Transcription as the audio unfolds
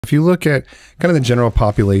If you look at kind of the general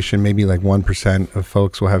population, maybe like 1% of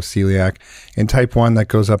folks will have celiac. In type 1, that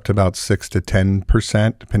goes up to about 6 to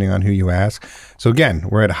 10%, depending on who you ask. So again,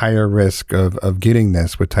 we're at higher risk of getting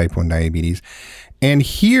this with type 1 diabetes. And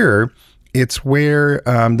here, it's where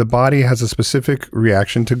the body has a specific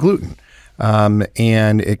reaction to gluten.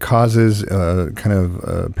 And it causes kind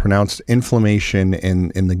of pronounced inflammation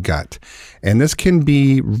in the gut. And this can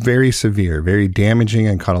be very severe, very damaging,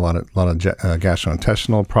 and cause a lot of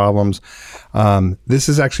gastrointestinal problems. This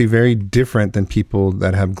is actually very different than people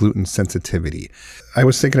that have gluten sensitivity. I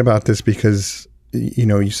was thinking about this because, you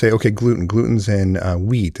know, you say, okay, gluten's in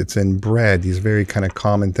wheat, it's in bread, these very kind of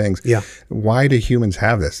common things. Yeah. Why do humans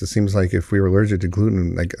have this? It seems like if we were allergic to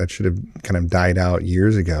gluten, like that should have kind of died out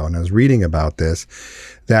years ago. And I was reading about this,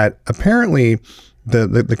 that apparently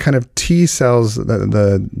the kind of T cells,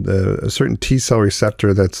 the certain T cell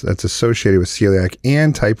receptor that's associated with celiac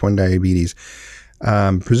and type 1 diabetes,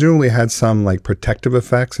 presumably had some like protective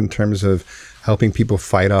effects in terms of helping people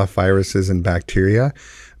fight off viruses and bacteria.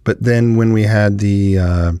 But then when we had the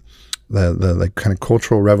like kind of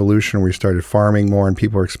cultural revolution where we started farming more and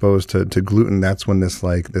people were exposed to gluten, that's when this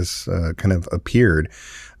kind of appeared.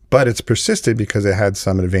 But it's persisted because it had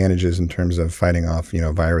some advantages in terms of fighting off, you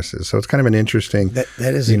know, viruses. So it's kind of an interesting, that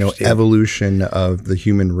is you know, interesting. evolution of the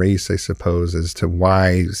human race, I suppose, as to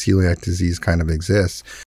why celiac disease kind of exists.